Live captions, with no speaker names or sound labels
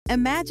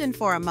Imagine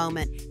for a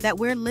moment that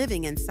we're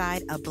living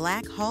inside a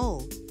black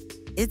hole.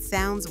 It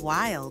sounds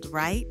wild,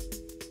 right?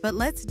 But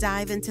let's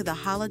dive into the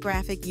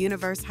holographic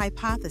universe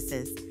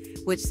hypothesis,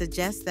 which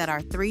suggests that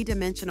our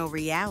three-dimensional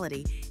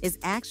reality is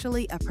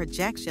actually a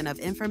projection of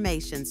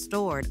information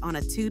stored on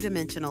a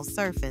two-dimensional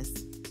surface.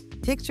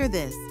 Picture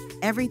this: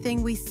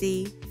 everything we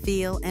see,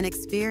 feel, and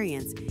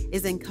experience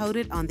is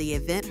encoded on the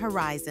event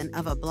horizon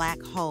of a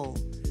black hole,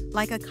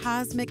 like a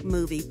cosmic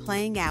movie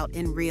playing out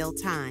in real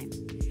time.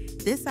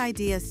 This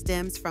idea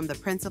stems from the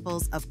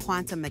principles of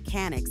quantum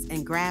mechanics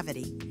and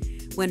gravity.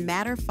 When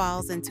matter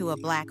falls into a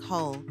black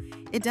hole,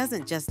 it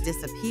doesn't just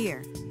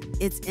disappear.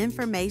 Its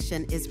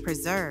information is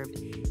preserved,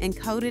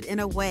 encoded in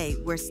a way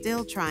we're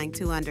still trying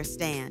to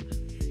understand.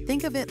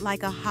 Think of it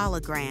like a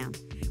hologram,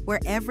 where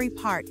every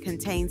part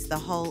contains the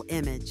whole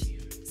image.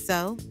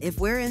 So, if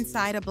we're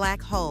inside a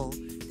black hole,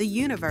 the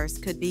universe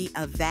could be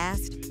a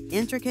vast,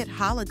 intricate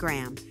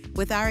hologram,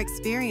 with our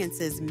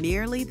experiences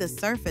merely the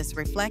surface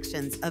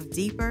reflections of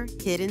deeper,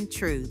 hidden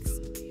truths.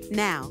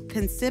 Now,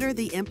 consider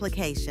the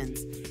implications.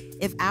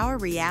 If our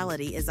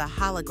reality is a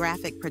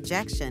holographic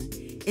projection,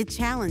 it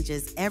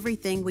challenges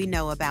everything we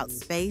know about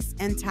space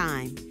and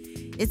time.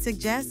 It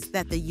suggests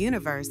that the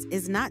universe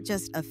is not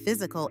just a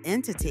physical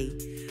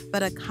entity,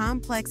 but a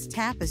complex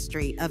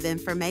tapestry of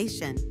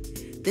information.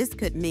 This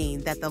could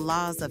mean that the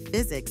laws of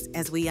physics,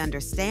 as we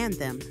understand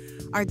them,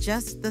 are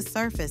just the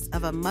surface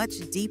of a much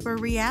deeper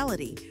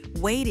reality,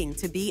 waiting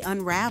to be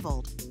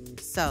unraveled.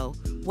 So,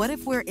 what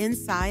if we're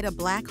inside a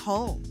black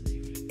hole?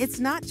 It's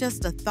not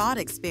just a thought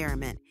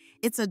experiment,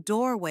 it's a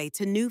doorway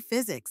to new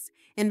physics,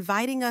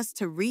 inviting us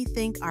to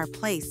rethink our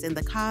place in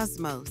the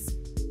cosmos.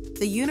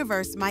 The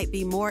universe might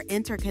be more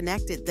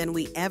interconnected than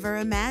we ever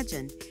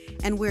imagined,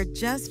 and we're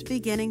just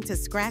beginning to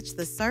scratch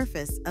the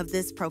surface of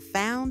this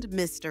profound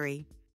mystery.